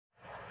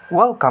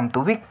Welcome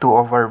to week 2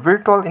 of our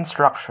virtual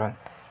instruction.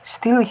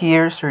 Still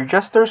here, Sir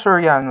Juster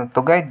Soriano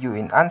to guide you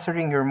in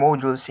answering your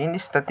modules in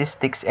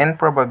statistics and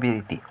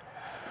probability.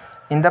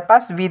 In the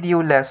past video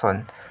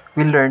lesson,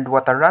 we learned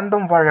what a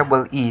random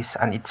variable is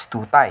and its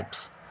two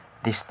types.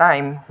 This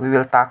time, we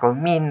will tackle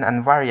mean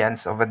and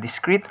variance of a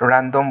discrete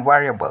random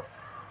variable.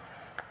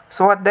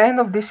 So at the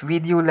end of this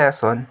video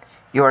lesson,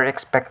 you are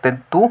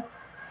expected to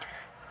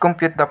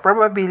compute the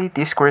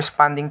probabilities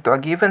corresponding to a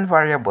given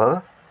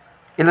variable,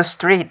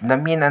 illustrate the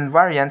mean and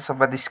variance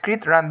of a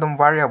discrete random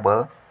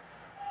variable,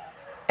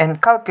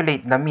 and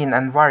calculate the mean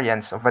and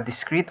variance of a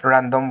discrete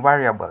random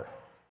variable.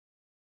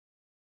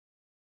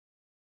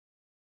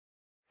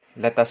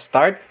 Let us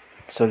start,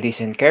 so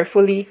listen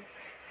carefully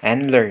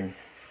and learn.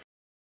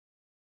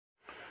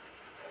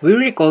 We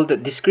recall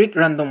that discrete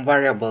random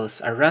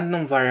variables are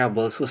random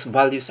variables whose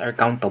values are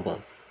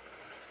countable.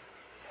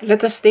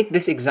 Let us take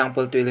this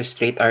example to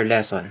illustrate our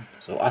lesson.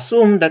 So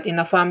assume that in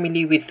a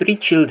family with 3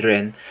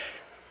 children,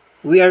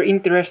 we are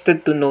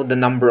interested to know the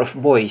number of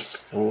boys.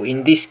 So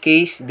in this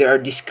case, there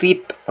are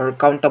discrete or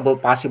countable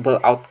possible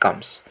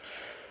outcomes.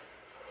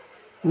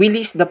 We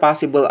list the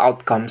possible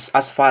outcomes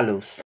as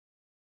follows.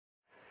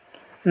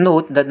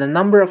 Note that the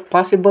number of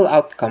possible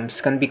outcomes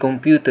can be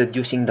computed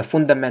using the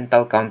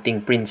fundamental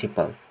counting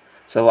principle.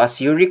 So as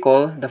you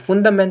recall, the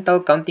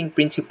fundamental counting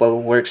principle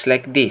works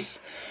like this.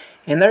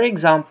 In our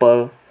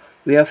example,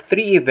 we have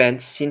 3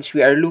 events since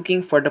we are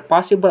looking for the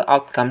possible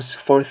outcomes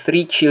for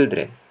 3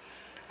 children.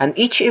 And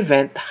each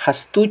event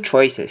has 2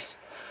 choices,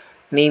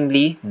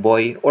 namely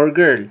boy or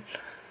girl.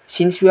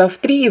 Since we have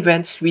 3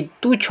 events with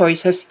 2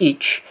 choices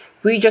each,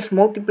 we just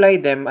multiply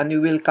them and we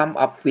will come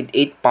up with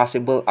 8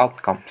 possible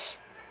outcomes.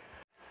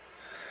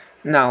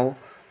 Now,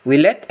 we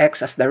let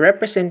x as the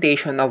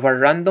representation of a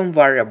random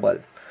variable.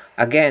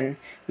 Again,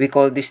 we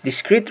call this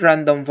discrete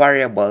random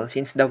variable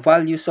since the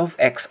values of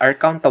x are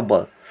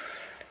countable.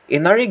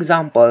 In our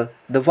example,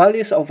 the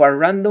values of our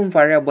random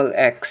variable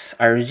x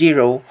are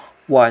 0,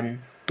 1,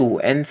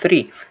 2, and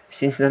 3,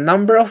 since the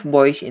number of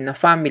boys in a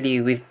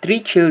family with 3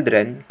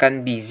 children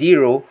can be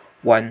 0,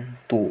 1,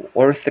 2,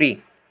 or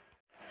 3.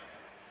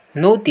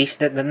 Notice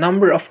that the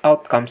number of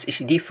outcomes is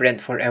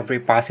different for every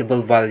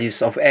possible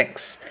values of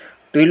x.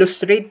 To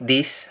illustrate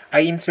this,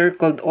 I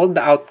encircled all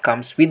the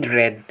outcomes with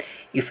red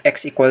if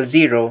x equals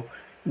 0,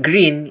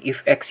 green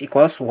if x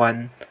equals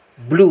 1,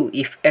 blue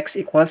if x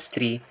equals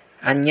 3,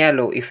 and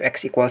yellow if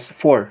x equals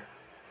 4.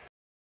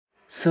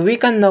 So we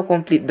can now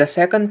complete the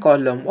second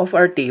column of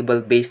our table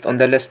based on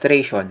the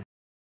illustration.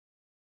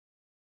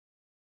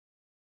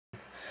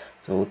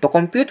 So to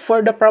compute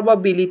for the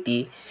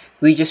probability,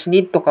 we just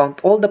need to count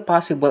all the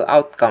possible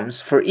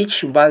outcomes for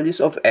each values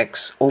of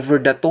x over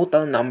the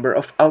total number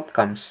of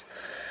outcomes.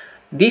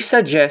 This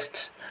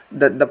suggests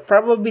that the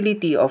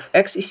probability of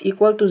x is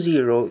equal to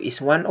 0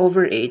 is 1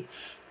 over 8,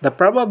 the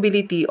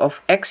probability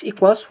of x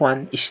equals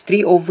 1 is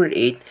 3 over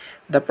 8,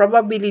 the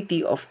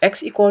probability of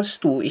x equals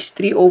 2 is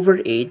 3 over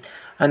 8,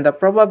 and the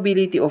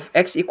probability of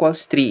x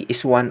equals 3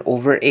 is 1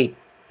 over 8.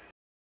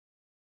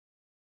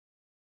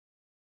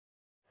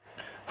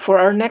 For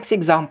our next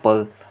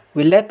example,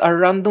 we let our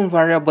random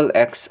variable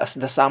x as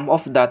the sum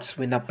of dots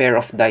when a pair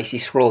of dice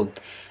is rolled.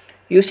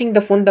 Using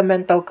the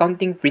fundamental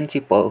counting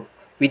principle,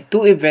 with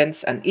 2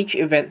 events and each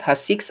event has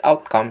 6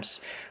 outcomes,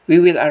 we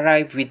will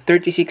arrive with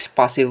 36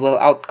 possible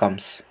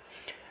outcomes.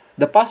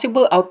 The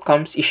possible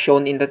outcomes is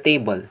shown in the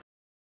table.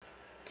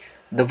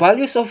 The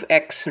values of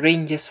x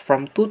ranges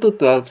from 2 to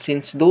 12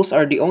 since those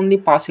are the only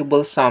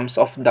possible sums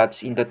of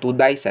dots in the 2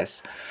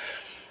 dices.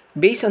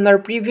 Based on our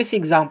previous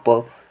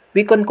example,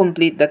 we can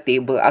complete the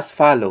table as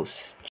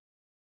follows.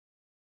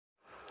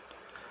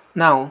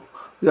 Now,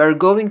 we are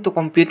going to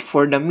compute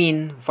for the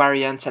mean,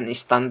 variance, and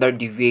standard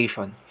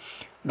deviation.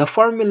 The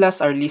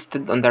formulas are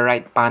listed on the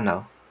right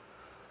panel.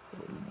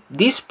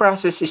 This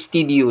process is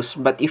tedious,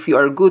 but if you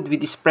are good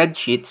with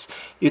spreadsheets,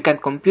 you can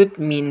compute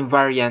mean,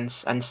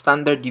 variance, and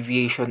standard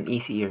deviation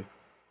easier.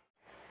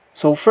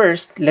 So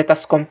first, let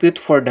us compute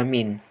for the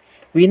mean.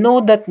 We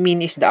know that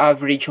mean is the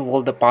average of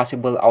all the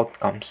possible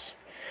outcomes.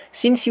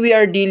 Since we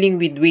are dealing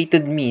with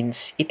weighted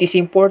means, it is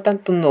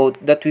important to note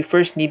that we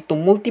first need to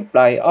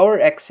multiply our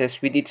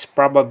x's with its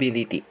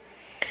probability.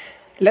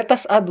 Let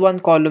us add one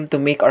column to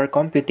make our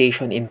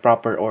computation in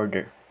proper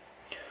order.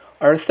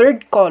 Our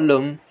third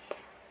column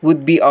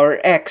would be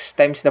our x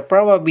times the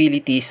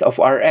probabilities of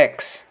our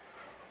x.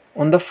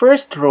 On the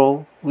first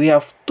row, we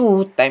have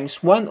 2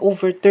 times 1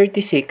 over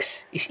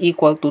 36 is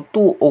equal to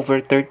 2 over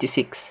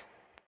 36.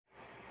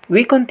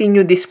 We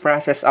continue this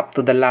process up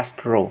to the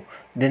last row.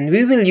 Then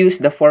we will use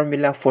the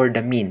formula for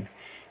the mean.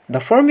 The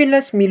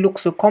formulas may look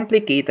so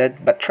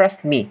complicated, but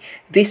trust me,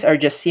 these are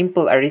just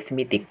simple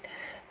arithmetic.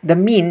 The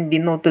mean,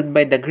 denoted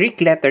by the Greek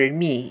letter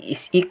mi,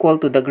 is equal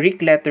to the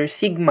Greek letter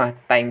sigma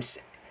times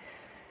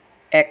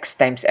x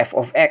times f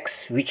of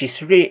x, which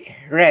is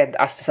read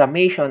as the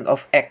summation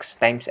of x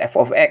times f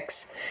of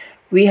x.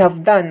 We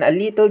have done a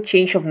little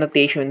change of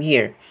notation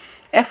here.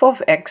 F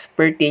of x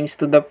pertains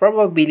to the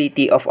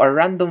probability of a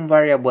random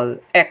variable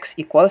x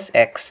equals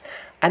x,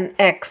 and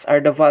x are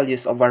the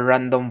values of a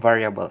random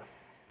variable.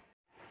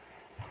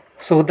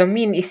 So the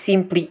mean is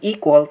simply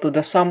equal to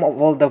the sum of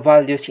all the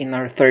values in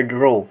our third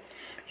row.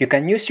 You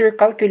can use your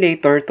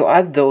calculator to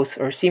add those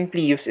or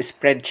simply use a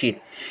spreadsheet.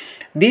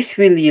 This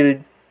will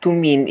yield to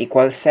mean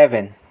equals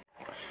 7.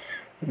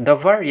 The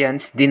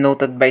variance,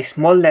 denoted by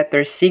small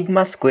letter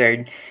sigma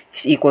squared,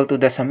 is equal to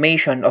the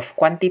summation of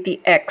quantity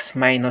x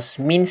minus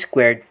mean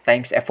squared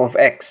times f of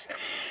x.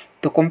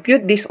 To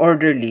compute this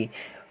orderly,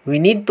 we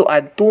need to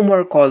add two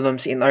more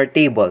columns in our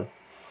table.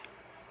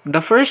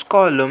 The first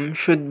column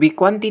should be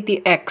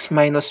quantity x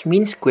minus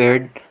mean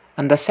squared,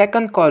 and the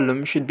second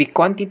column should be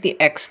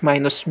quantity x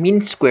minus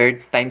mean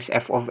squared times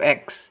f of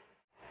x.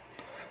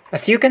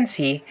 As you can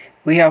see,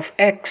 we have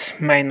x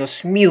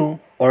minus mu,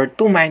 or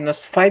 2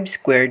 minus 5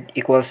 squared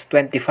equals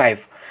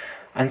 25.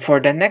 And for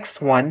the next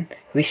one,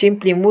 we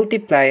simply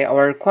multiply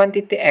our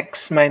quantity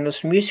x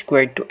minus mu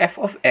squared to f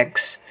of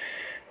x,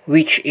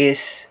 which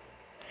is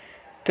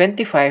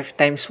 25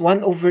 times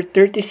 1 over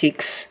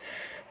 36,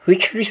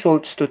 which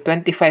results to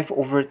 25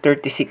 over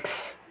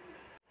 36.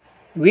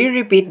 We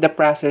repeat the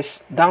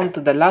process down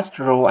to the last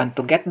row, and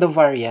to get the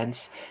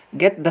variance,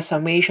 get the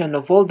summation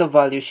of all the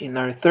values in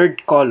our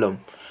third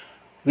column,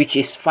 which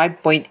is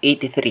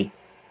 5.83.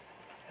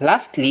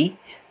 Lastly,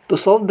 to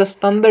solve the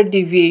standard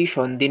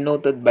deviation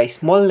denoted by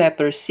small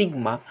letter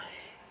sigma,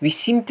 we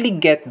simply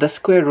get the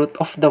square root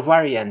of the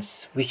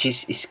variance, which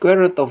is square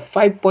root of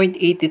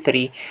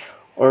 5.83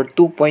 or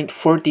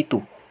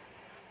 2.42.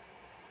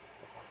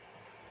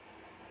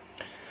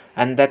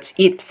 And that's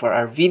it for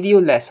our video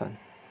lesson.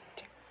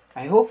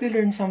 I hope you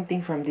learned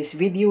something from this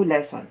video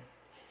lesson.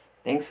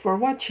 Thanks for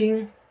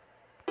watching.